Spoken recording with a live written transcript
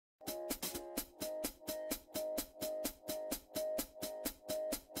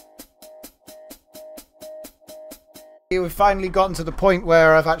We've finally gotten to the point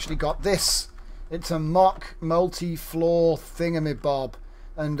where I've actually got this. It's a mock multi-floor thingamabob,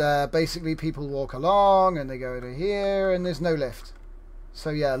 and basically people walk along and they go to here and there's no lift. So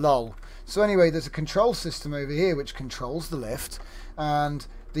yeah, lol. So anyway, there's a control system over here which controls the lift, and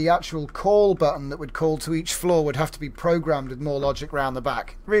the actual call button that would call to each floor would have to be programmed with more logic round the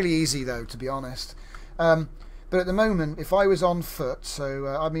back. Really easy though, to be honest. But at the moment, if I was on foot, so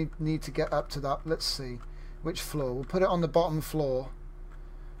I need to get up to that. Let's see. Which floor? We'll put it on the bottom floor.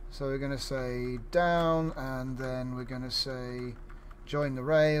 So we're going to say down, and then we're going to say join the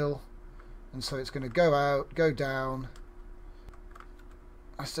rail. And so it's going to go out, go down.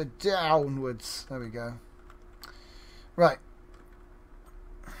 I said downwards. There we go. Right.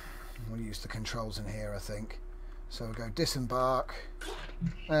 We'll use the controls in here, I think. So we'll go disembark.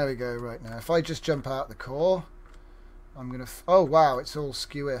 There we go, right now. If I just jump out the core, I'm going to... oh, wow, it's all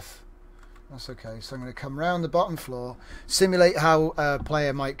skew-if. That's okay. So I'm going to come around the bottom floor, simulate how a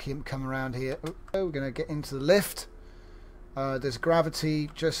player might come around here. Oh, we're going to get into the lift. There's gravity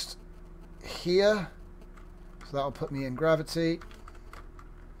just here. So that'll put me in gravity.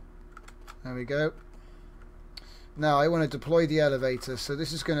 There we go. Now I want to deploy the elevator. So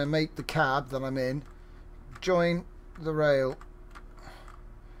this is going to make the cab that I'm in join the rail.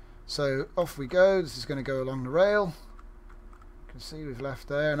 So off we go. This is going to go along the rail. You can see we've left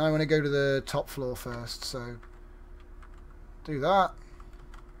there, and I want to go to the top floor first, so do that.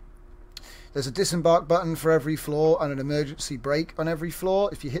 There's a disembark button for every floor and an emergency brake on every floor.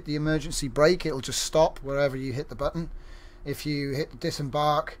 If you hit the emergency brake, it'll just stop wherever you hit the button. If you hit the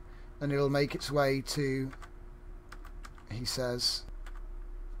disembark, then it'll make its way to, he says,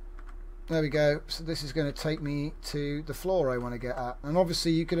 there we go. So this is going to take me to the floor I want to get at, and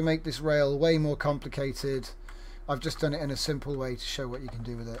obviously you could make this rail way more complicated. I've just done it in a simple way to show what you can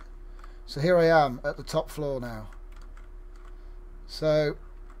do with it. So here I am at the top floor now. So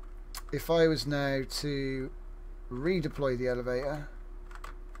if I was now to redeploy the elevator,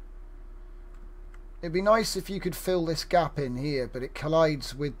 it'd be nice if you could fill this gap in here, but it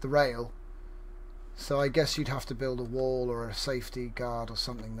collides with the rail. So I guess you'd have to build a wall or a safety guard or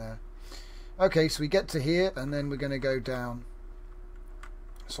something there. Okay, so we get to here and then we're going to go down.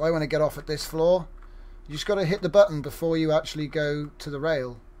 So I want to get off at this floor. You just got to hit the button before you actually go to the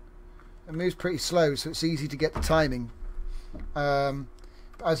rail. It moves pretty slow, so it's easy to get the timing.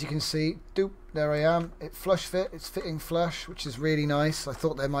 As you can see, doop, there I am. It flush fit. It's fitting flush, which is really nice. I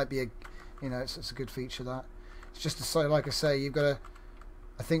thought there might be a, you know, it's a good feature that. It's just so, like I say, you've got to,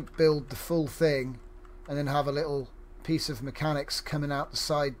 I think, build the full thing, and then have a little piece of mechanics coming out the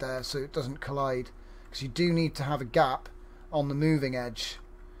side there, so it doesn't collide. Because you do need to have a gap on the moving edge.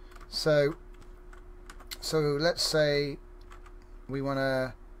 So let's say we want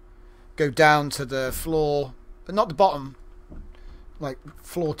to go down to the floor, but not the bottom, like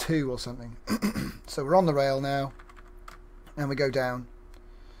floor 2 or something. So we're on the rail now, and we go down.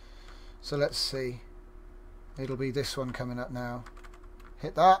 So let's see. It'll be this one coming up now.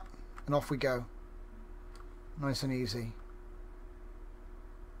 Hit that, and off we go. Nice and easy.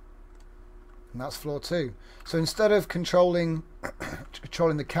 And that's floor 2. So instead of controlling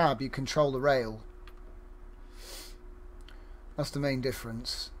the cab, you control the rail. That's the main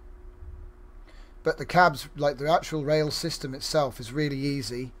difference. But the cabs, like the actual rail system itself, is really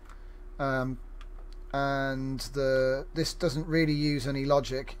easy, and this doesn't really use any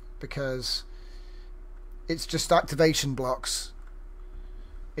logic because it's just activation blocks.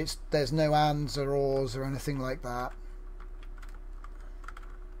 There's no ands or ors or anything like that.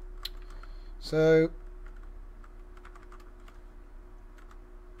 So,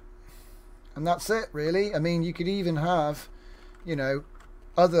 and that's it really. I mean, you could even have, you know,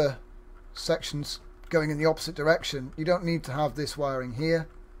 other sections going in the opposite direction. You don't need to have this wiring here.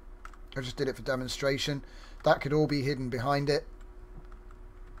 I just did it for demonstration. That could all be hidden behind it.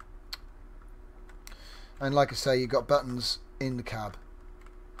 And like I say, you've got buttons in the cab.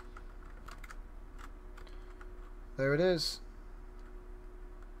 There it is.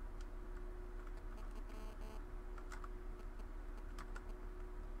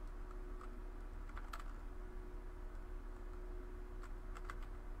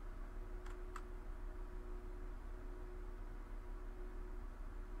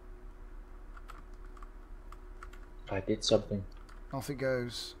 I did something. Off it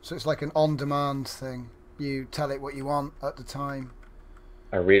goes. So it's like an on-demand thing. You tell it what you want at the time.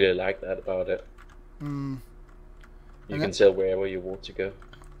 I really like that about it. You can tell wherever you want to go.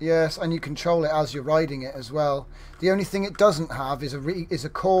 Yes, and you control it as you're riding it as well. The only thing it doesn't have is a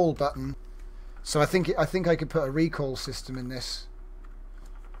call button. So I think I could put a recall system in this.